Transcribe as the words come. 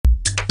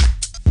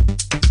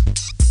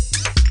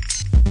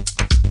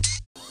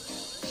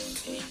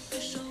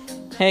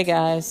Hey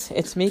guys,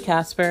 it's me,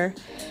 Casper.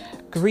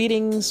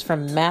 Greetings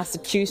from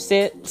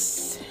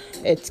Massachusetts.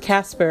 It's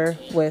Casper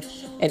with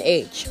an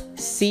H,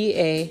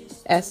 Caspher,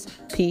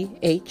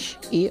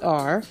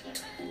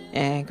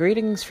 and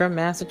greetings from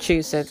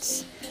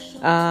Massachusetts.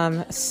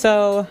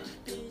 So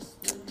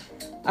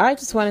I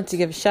just wanted to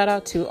give a shout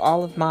out to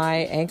all of my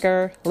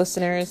Anchor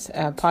listeners,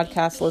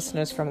 podcast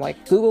listeners from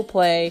like Google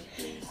Play,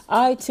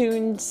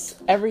 iTunes,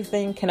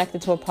 everything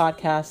connected to a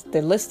podcast.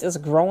 The list is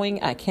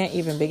growing. I can't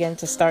even begin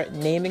to start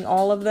naming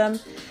all of them.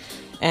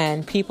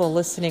 And people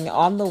listening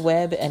on the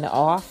web and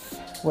off,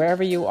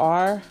 wherever you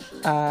are,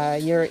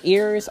 your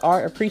ears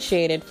are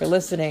appreciated for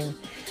listening.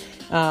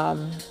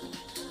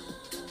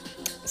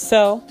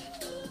 So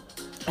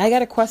I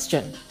got a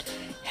question.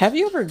 Have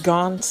you ever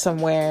gone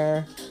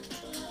somewhere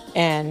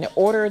and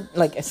ordered,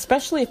 like,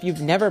 especially if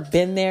you've never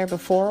been there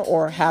before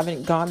or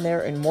haven't gone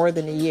there in more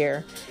than a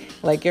year,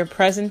 like your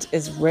presence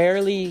is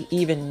rarely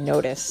even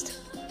noticed.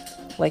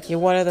 Like you're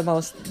one of the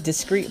most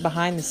discreet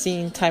behind the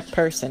scene type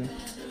person.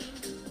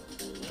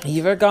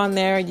 You've ever gone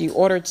there, you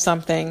ordered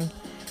something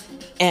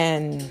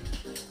and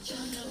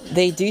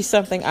they do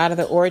something out of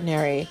the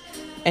ordinary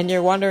and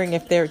you're wondering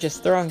if they're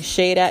just throwing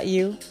shade at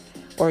you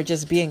or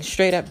just being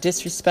straight up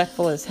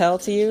disrespectful as hell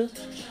to you.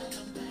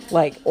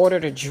 Like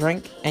ordered a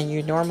drink and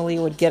you normally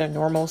would get a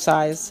normal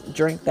size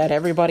drink that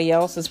everybody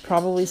else is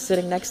probably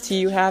sitting next to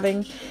you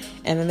having.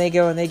 And then they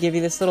go and they give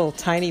you this little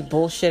tiny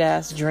bullshit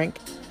ass drink,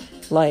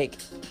 like,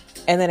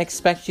 and then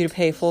expect you to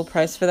pay full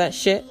price for that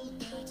shit.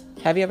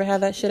 Have you ever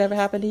had that shit ever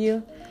happen to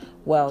you?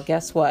 Well,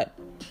 guess what?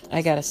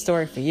 I got a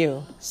story for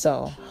you.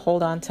 So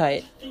hold on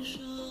tight.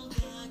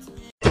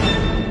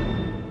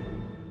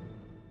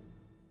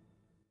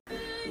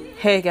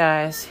 Hey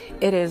guys,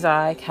 it is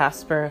I,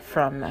 Casper,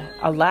 from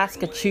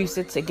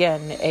Alaska-chusets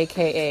again,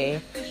 aka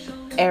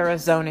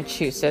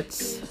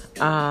Arizona-chusets.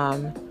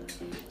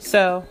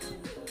 So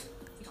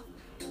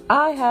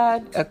I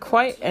had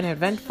quite an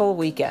eventful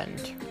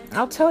weekend.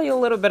 I'll tell you a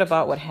little bit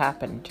about what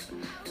happened.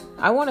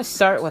 I want to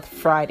start with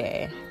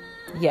Friday.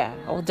 Yeah,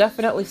 I'll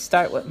definitely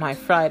start with my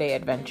Friday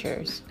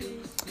adventures.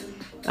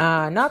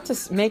 Not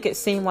to make it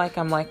seem like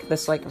I'm like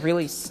this like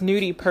really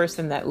snooty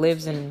person that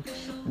lives in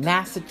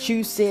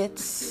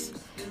Massachusetts,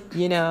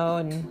 you know,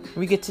 and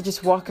we get to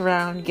just walk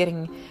around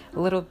getting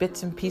little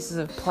bits and pieces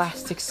of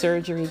plastic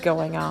surgery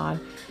going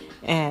on.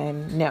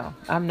 And no,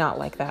 I'm not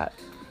like that.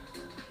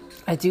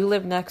 I do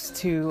live next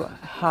to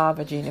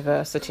Harvard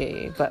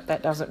University, but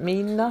that doesn't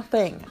mean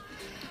nothing.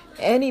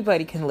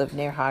 Anybody can live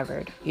near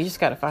Harvard. You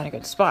just got to find a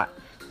good spot.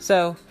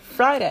 So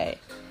Friday,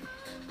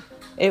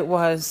 it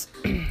was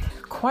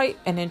quite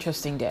an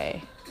interesting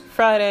day.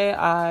 Friday,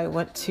 I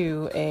went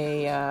to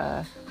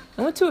a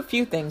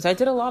few things. I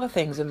did a lot of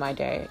things in my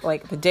day.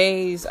 Like the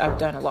days, I've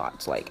done a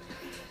lot. Like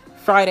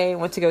Friday, I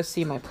went to go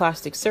see my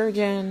plastic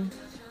surgeon.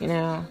 You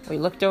know, we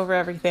looked over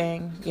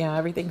everything. Yeah,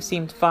 everything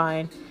seemed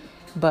fine.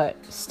 But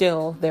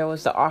still, there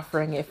was the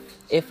offering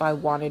if I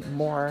wanted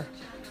more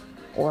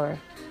or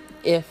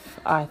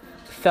if I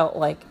felt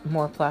like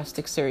more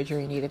plastic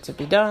surgery needed to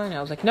be done. I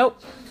was like,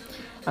 nope,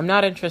 I'm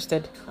not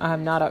interested.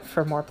 I'm not up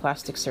for more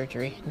plastic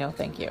surgery. No,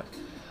 thank you.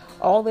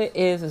 All it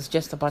is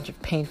just a bunch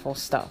of painful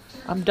stuff.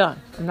 I'm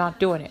done. I'm not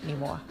doing it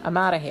anymore. I'm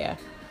out of here.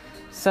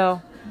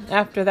 So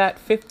after that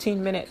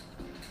 15-minute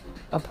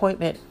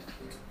appointment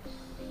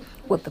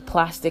with the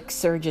plastic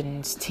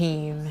surgeon's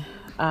team,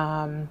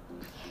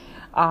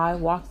 I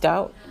walked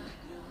out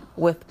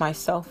with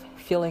myself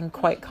feeling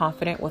quite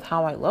confident with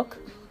how I look.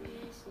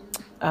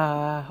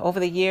 Over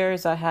the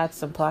years, I had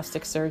some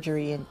plastic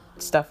surgery and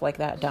stuff like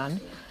that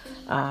done.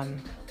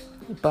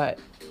 But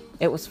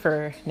it was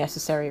for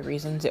necessary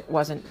reasons. It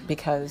wasn't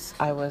because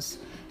I was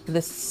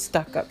this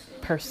stuck-up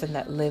person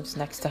that lives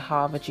next to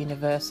Harvard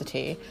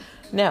University.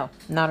 No,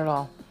 not at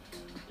all.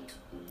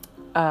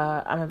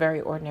 I'm a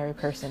very ordinary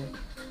person.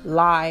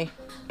 Lie,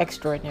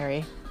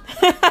 extraordinary.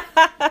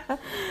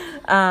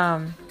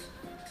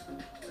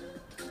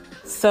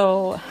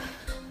 So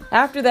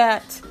after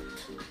that,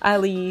 I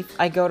leave.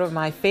 I go to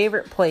my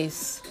favorite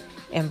place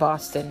in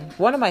Boston.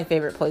 One of my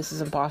favorite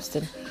places in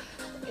Boston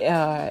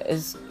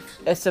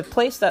it's a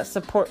place that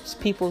supports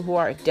people who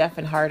are deaf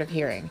and hard of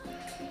hearing.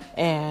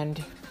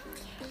 And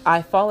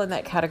I fall in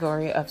that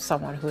category of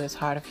someone who is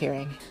hard of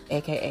hearing,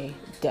 aka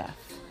deaf.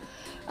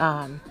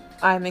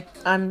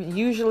 I'm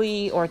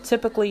usually or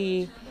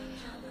typically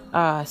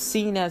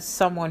seen as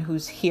someone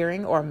who's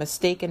hearing or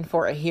mistaken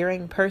for a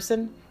hearing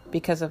person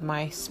because of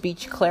my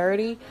speech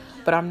clarity,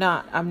 but I'm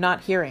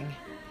not hearing.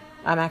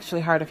 I'm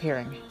actually hard of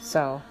hearing.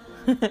 So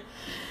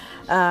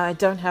I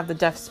don't have the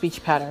deaf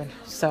speech pattern.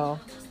 So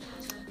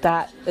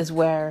that is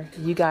where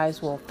you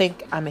guys will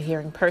think I'm a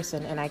hearing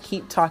person. And I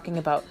keep talking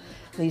about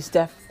these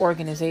deaf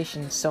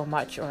organizations so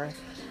much, or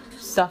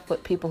stuff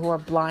with people who are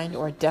blind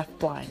or deaf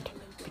blind,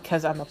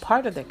 because I'm a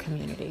part of the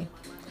community.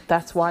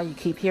 That's why you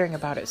keep hearing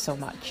about it so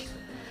much.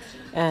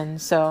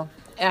 And so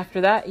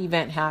after that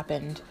event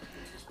happened,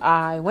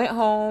 I went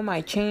home, I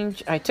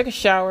took a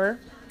shower,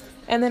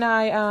 and then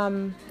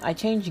I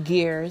changed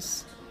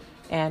gears,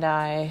 and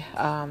I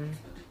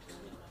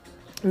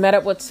Met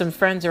up with some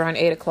friends around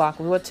 8 o'clock.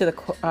 We went to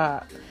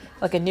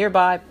like a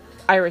nearby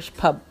Irish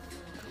pub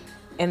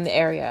in the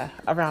area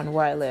around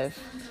where I live,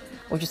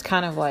 which is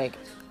kind of like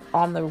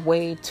on the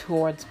way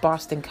towards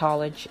Boston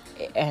College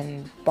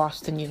and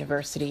Boston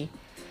University,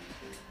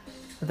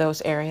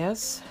 those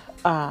areas.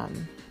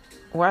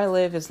 Where I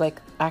live is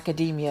like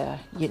academia,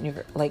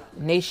 like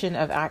nation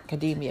of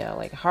academia.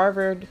 Like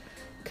Harvard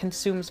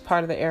consumes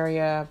part of the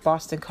area,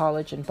 Boston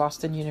College and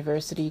Boston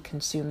University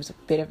consumes a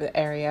bit of the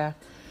area,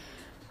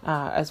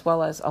 as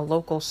well as a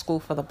local school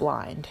for the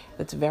blind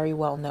that's very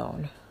well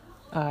known.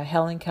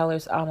 Helen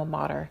Keller's alma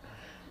mater,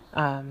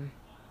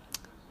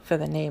 for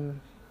the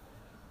name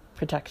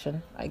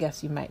protection. I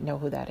guess you might know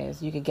who that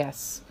is. You could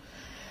guess.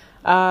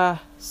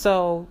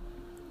 So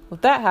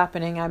with that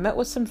happening, I met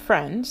with some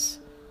friends.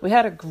 We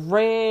had a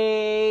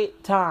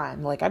great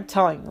time. Like, I'm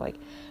telling you, like,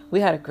 we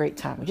had a great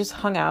time. We just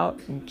hung out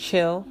and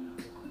chill.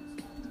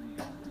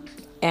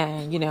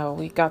 And,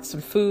 we got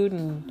some food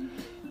and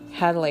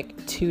had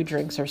like 2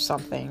 drinks or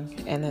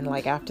something. And then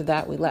like after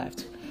that, we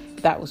left.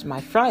 That was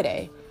my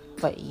Friday.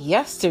 But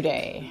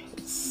yesterday,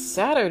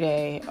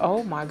 Saturday,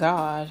 oh my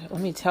God,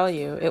 let me tell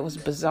you, it was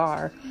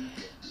bizarre.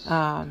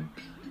 A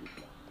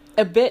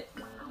bit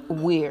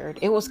weird.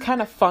 It was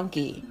kind of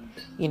funky.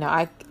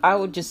 I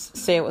would just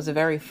say it was a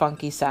very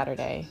funky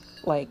Saturday.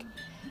 Like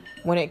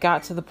when it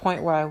got to the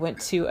point where I went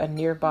to a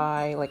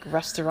nearby like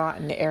restaurant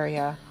in the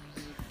area,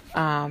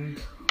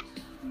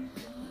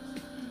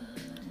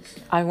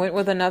 I went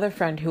with another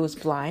friend who was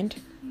blind.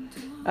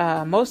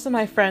 Most of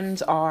my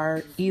friends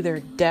are either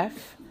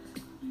deaf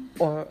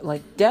or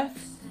like deaf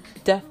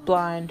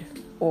blind,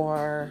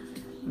 or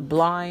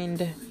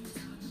blind,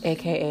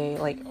 aka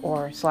like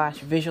or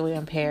 / visually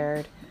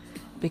impaired,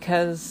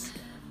 because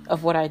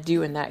of what I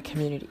do in that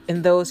community,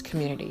 in those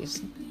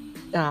communities.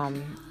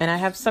 And I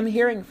have some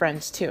hearing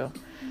friends too.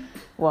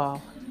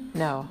 Well,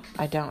 no,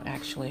 I don't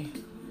actually.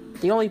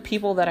 The only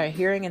people that are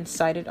hearing and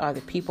sighted are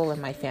the people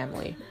in my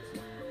family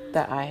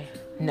that I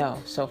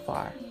know so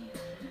far.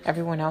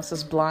 Everyone else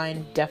is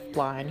blind, deaf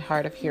blind,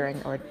 hard of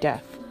hearing, or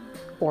deaf,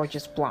 or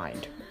just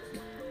blind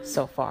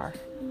so far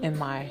in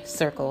my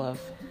circle of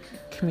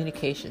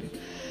communication.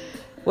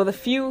 With a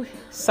few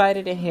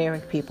sighted and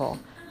hearing people,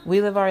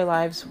 we live our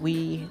lives,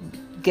 we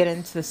get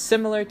into the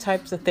similar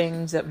types of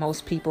things that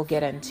most people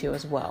get into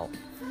as well.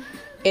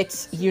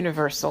 It's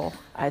universal.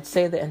 I'd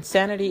say the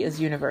insanity is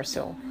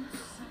universal.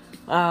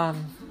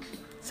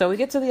 So we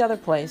get to the other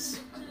place,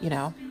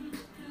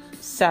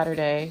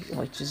 Saturday,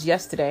 which is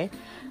yesterday.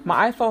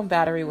 My iPhone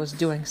battery was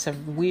doing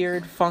some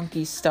weird,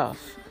 funky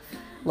stuff.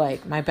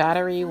 Like my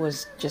battery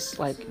was just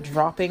like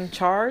dropping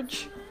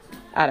charge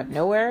out of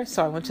nowhere.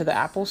 So I went to the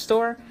Apple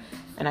store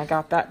and I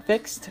got that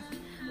fixed.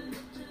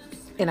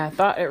 And I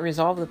thought it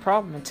resolved the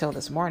problem until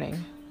this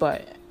morning.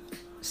 But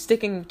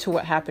sticking to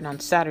what happened on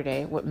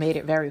Saturday, what made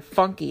it very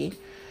funky,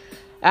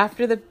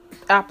 after the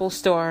Apple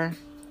store,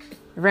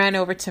 ran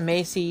over to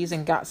Macy's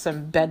and got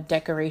some bed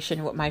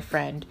decoration with my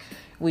friend.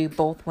 We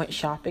both went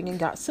shopping and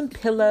got some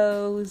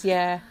pillows.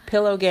 Yeah,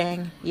 pillow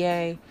gang.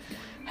 Yay.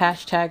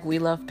 # we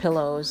love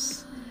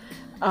pillows.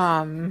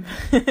 After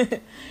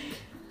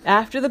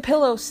the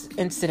pillow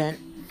incident,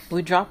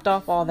 we dropped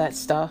off all that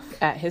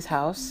stuff at his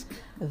house.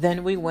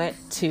 Then we went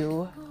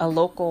to a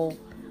local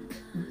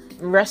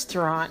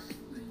restaurant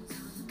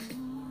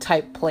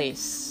type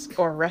place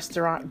or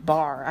restaurant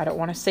bar. I don't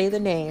want to say the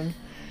name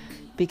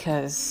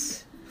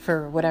because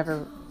for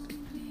whatever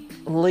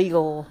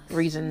legal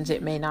reasons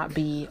it may not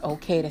be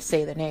okay to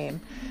say the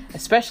name,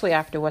 especially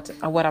after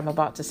what I'm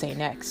about to say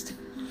next.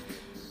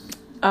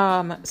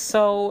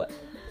 So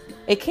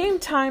it came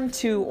down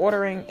to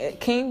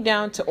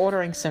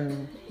ordering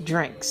some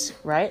drinks,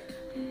 right?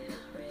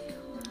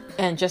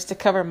 And just to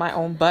cover my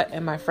own butt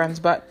and my friend's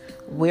butt,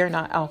 we're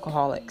not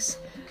alcoholics.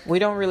 We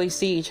don't really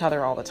see each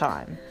other all the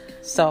time.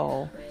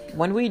 So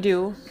when we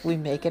do, we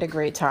make it a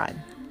great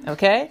time.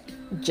 Okay?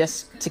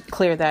 Just to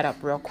clear that up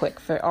real quick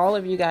for all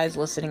of you guys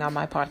listening on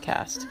my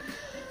podcast.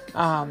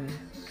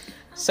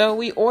 So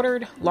we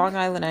ordered Long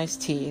Island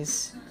iced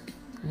teas.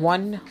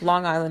 1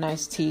 Long Island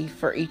iced tea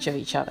for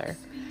each other.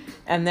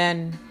 And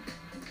then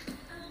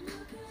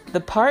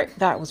the part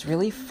that was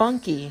really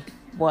funky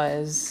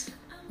was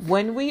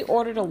when we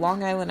ordered a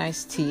Long Island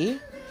iced tea,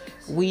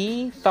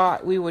 we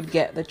thought we would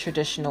get the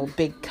traditional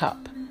big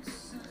cup.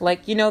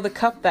 Like, the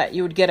cup that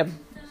you would get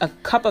a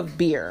cup of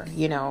beer,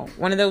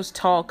 one of those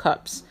tall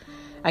cups.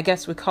 I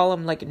guess we call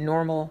them like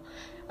normal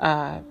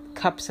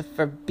cups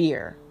for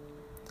beer.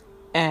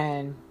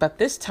 But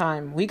this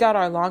time we got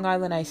our Long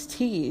Island iced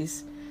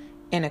teas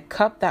in a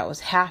cup that was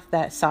half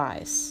that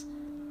size.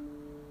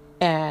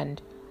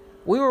 And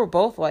we were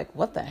both like,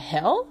 what the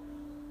hell?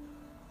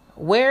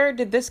 Where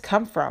did this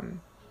come from?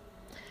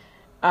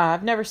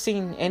 I've never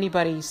seen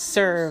anybody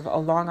serve a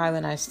Long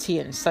Island iced tea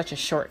in such a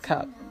short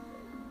cup.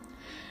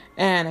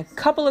 And a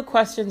couple of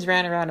questions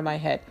ran around in my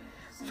head.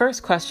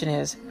 First question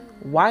is,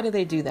 why do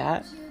they do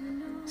that?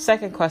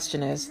 Second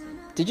question is,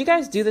 did you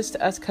guys do this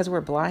to us because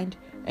we're blind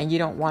and you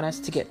don't want us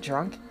to get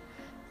drunk?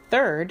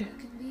 Third,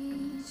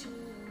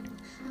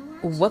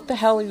 what the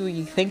hell were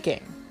you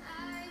thinking?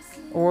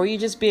 Or were you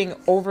just being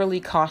overly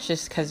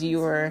cautious because you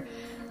were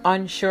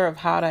unsure of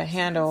how to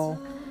handle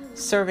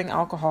serving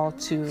alcohol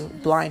to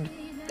blind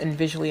and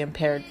visually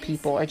impaired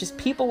people, or just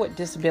people with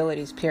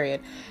disabilities,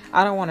 period?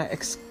 I don't want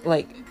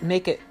to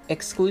make it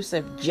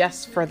exclusive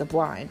just for the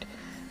blind,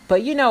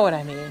 but you know what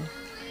I mean.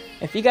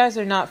 If you guys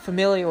are not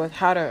familiar with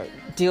how to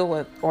deal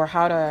with or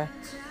how to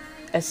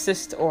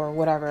assist or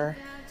whatever,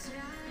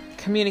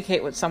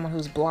 communicate with someone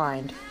who's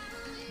blind,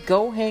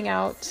 go hang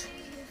out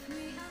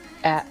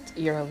at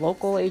your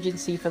local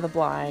agency for the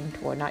blind,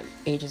 or not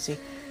agency,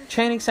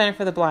 training center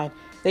for the blind.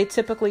 They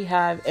typically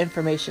have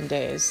information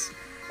days,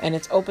 and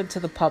it's open to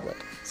the public.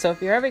 So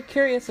if you're ever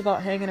curious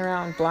about hanging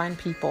around blind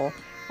people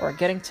or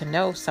getting to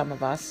know some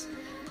of us,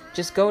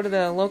 just go to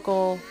the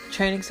local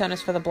training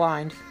centers for the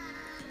blind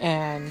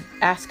and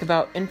ask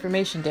about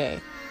information day,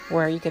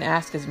 where you can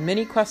ask as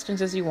many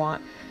questions as you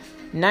want.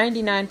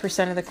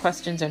 99% of the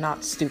questions are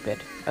not stupid,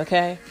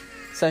 okay?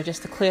 So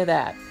just to clear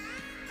that.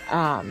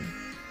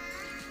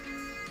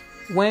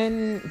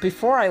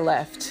 Before I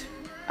left,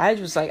 I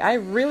was like, I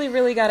really,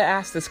 really got to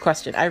ask this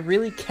question. I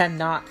really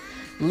cannot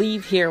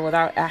leave here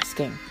without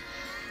asking.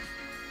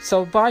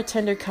 So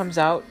bartender comes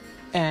out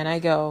and I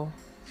go,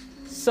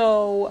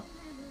 so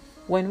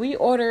when we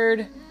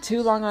ordered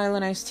 2 Long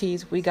Island iced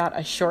teas, we got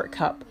a short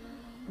cup.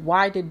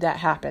 Why did that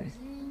happen?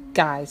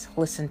 Guys,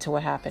 listen to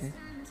what happened.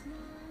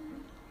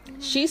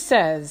 She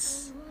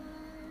says,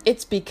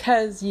 it's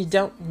because you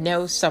don't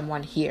know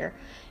someone here.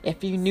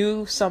 If you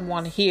knew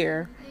someone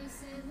here,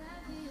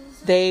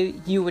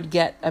 you would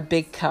get a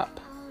big cup,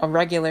 a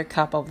regular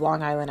cup of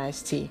Long Island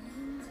iced tea.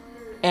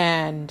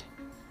 And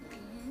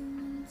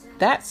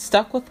that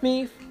stuck with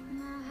me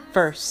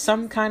for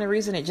some kind of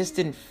reason. It just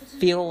didn't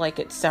feel like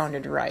it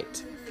sounded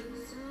right.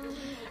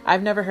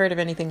 I've never heard of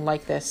anything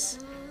like this.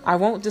 I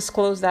won't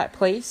disclose that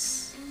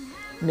place.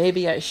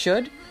 Maybe I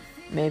should.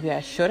 Maybe I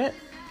shouldn't.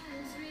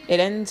 It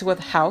ends with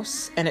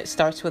house and it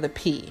starts with a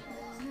P.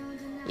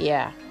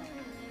 Yeah.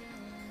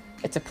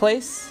 It's a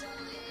place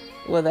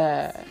with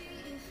a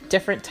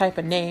different type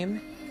of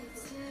name.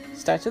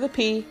 Starts with a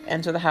P,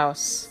 ends with a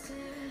house.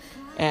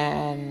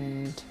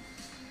 And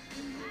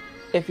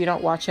if you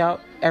don't watch out,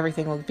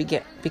 everything will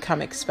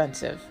become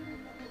expensive.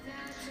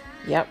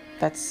 Yep,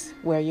 that's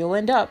where you'll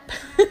end up.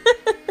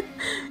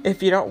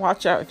 If you don't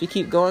watch out, if you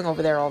keep going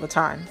over there all the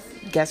time,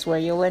 guess where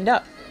you'll end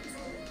up?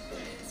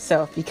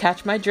 So if you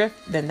catch my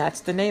drift, then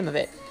that's the name of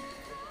it.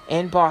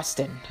 In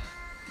Boston.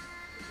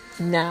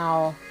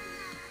 Now,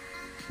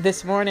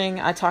 this morning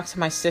I talked to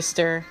my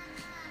sister,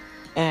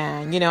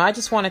 and, I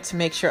just wanted to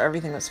make sure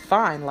everything was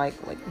fine.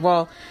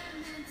 Well,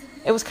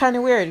 it was kind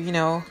of weird,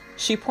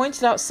 She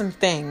pointed out some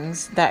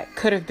things that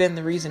could have been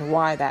the reason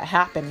why that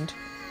happened.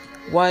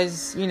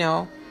 Was,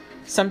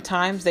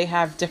 sometimes they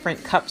have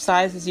different cup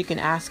sizes you can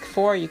ask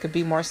for. You could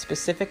be more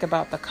specific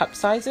about the cup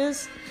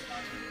sizes.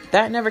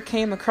 That never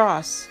came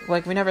across.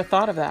 We never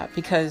thought of that,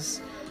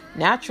 because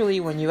naturally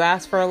when you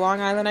ask for a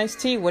Long Island iced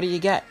tea, what do you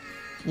get?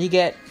 You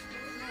get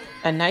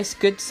a nice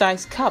good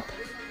sized cup,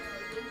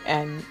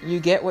 and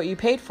you get what you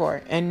paid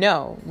for. And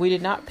no, we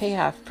did not pay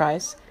half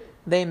price.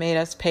 They made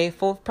us pay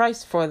full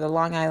price for the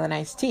Long Island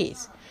iced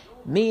teas.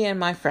 Me and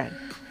my friend,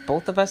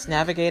 both of us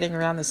navigating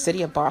around the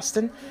city of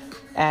Boston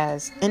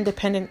as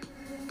independent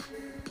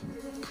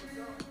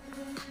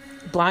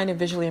blind and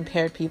visually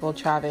impaired people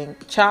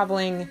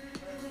traveling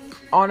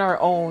on our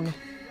own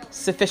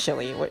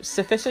sufficiently, with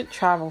sufficient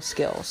travel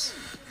skills.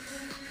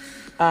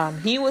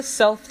 He was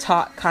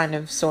self-taught,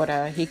 sort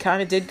of. He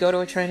kind of did go to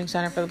a training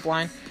center for the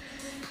blind.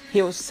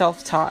 He was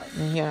self-taught,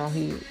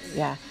 and,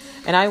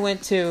 And I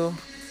went to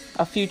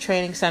a few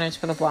training centers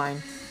for the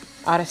blind,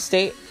 out of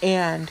state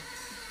and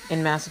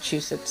in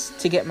Massachusetts,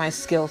 to get my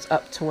skills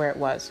up to where it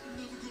was.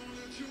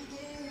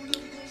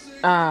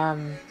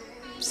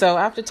 So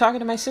after talking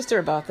to my sister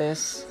about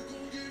this,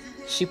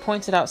 she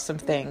pointed out some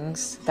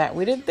things that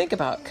we didn't think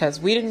about, because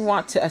we didn't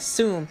want to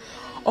assume,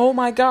 oh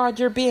my God,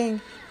 you're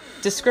being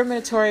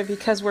discriminatory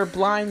because we're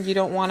blind. You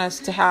don't want us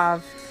to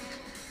have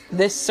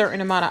this certain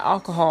amount of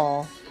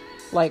alcohol.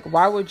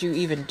 Why would you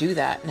even do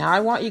that? Now, I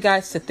want you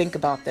guys to think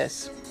about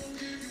this.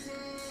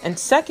 And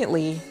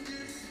secondly,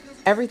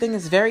 everything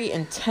is very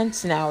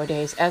intense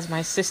nowadays, as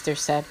my sister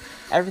said.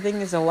 Everything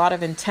is a lot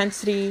of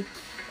intensity,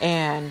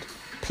 and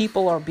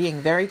people are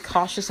being very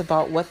cautious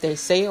about what they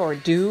say or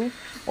do,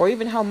 or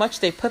even how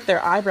much they put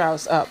their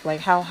eyebrows up,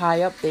 how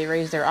high up they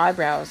raise their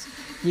eyebrows.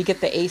 You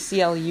get the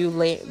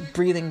ACLU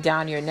breathing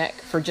down your neck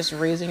for just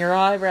raising your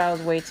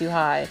eyebrows way too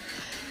high.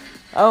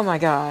 Oh my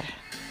God.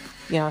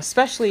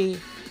 Especially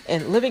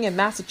living in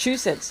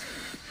Massachusetts,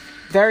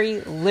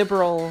 very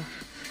liberal,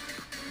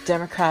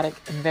 democratic,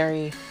 and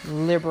very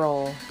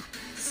liberal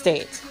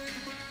state.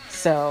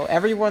 So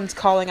everyone's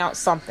calling out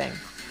something.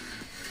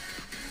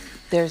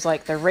 There's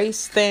the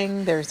race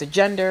thing, there's the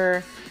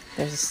gender,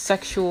 there's the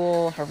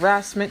sexual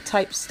harassment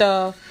type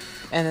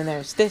stuff, and then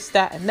there's this,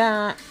 that, and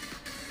that.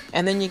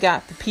 And then you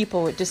got the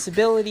people with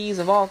disabilities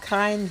of all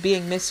kinds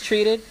being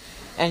mistreated,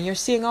 and you're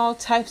seeing all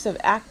types of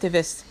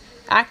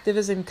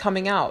activism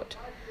coming out.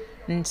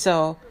 And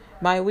so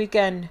my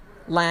weekend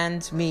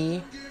lands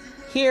me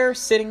here,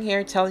 sitting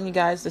here, telling you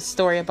guys the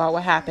story about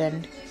what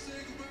happened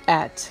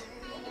at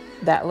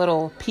that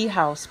little pea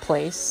house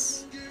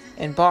place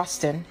in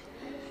Boston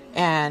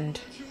and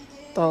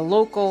the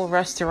local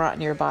restaurant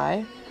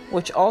nearby,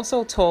 which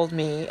also told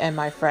me and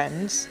my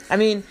friends. I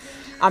mean,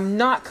 I'm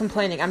not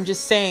complaining. I'm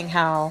just saying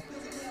how,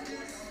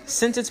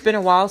 since it's been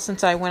a while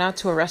since I went out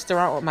to a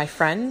restaurant with my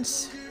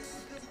friends,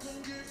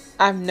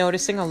 I'm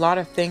noticing a lot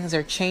of things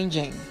are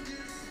changing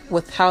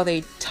with how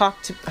they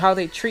how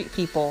they treat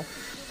people.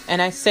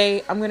 And I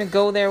say, I'm going to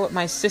go there with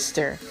my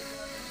sister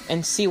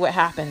and see what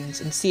happens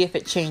and see if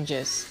it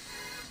changes.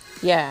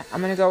 Yeah,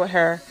 I'm going to go with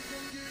her.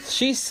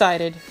 She's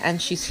sighted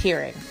and she's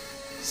hearing.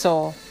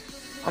 So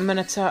I'm going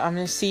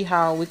to see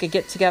how we could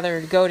get together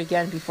to go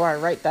again before I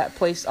write that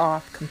place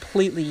off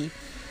completely,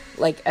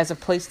 like as a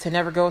place to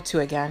never go to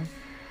again.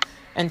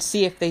 And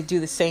see if they do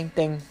the same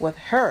thing with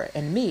her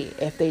and me.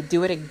 If they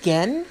do it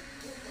again,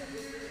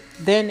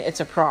 then it's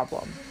a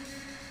problem.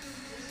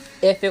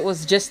 If it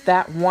was just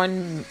that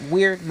one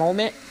weird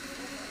moment,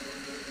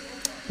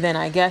 then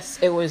I guess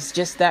it was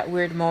just that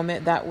weird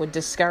moment that would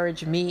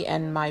discourage me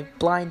and my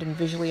blind and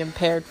visually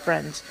impaired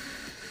friends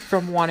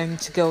from wanting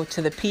to go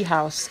to the pea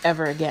house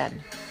ever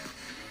again.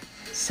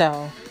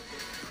 So,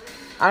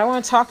 I don't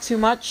want to talk too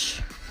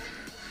much.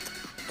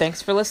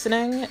 Thanks for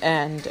listening,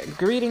 and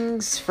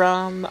greetings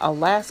from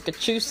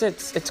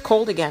Alaska-chusetts. It's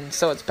cold again,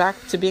 so it's back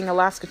to being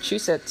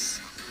Alaska-chusetts.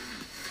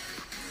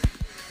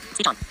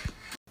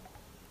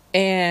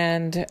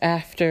 And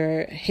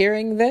after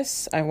hearing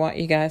this, I want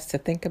you guys to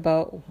think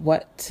about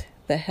what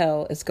the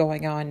hell is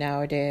going on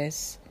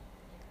nowadays.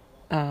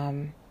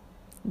 Do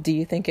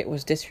you think it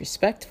was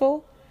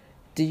disrespectful?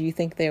 Do you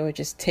think they were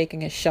just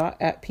taking a shot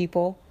at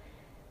people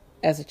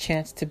as a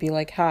chance to be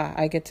like,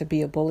 I get to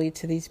be a bully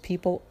to these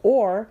people?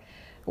 Or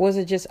was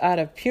it just out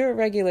of pure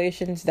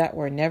regulations that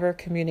were never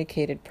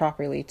communicated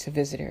properly to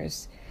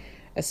visitors,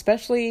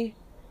 especially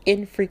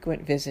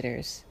infrequent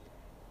visitors?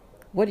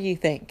 What do you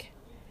think?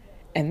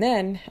 And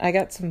then I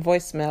got some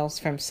voicemails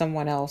from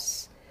someone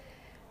else,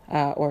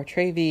 or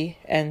Trevi,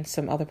 and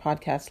some other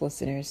podcast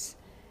listeners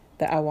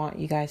that I want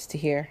you guys to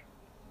hear.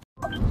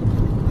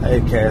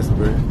 Hey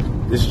Casper,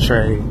 this is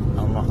Trey.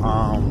 I'm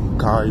gonna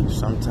call you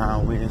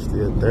sometime Wednesday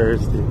or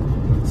Thursday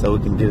so we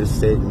can get a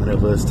segment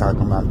of us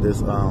talking about this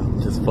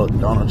just fuck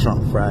Donald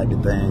Trump Friday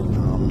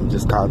thing.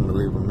 Just calling to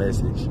leave a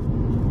message.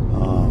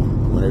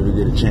 Whenever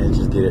you get a chance,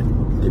 just get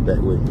back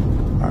with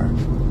me. All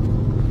right.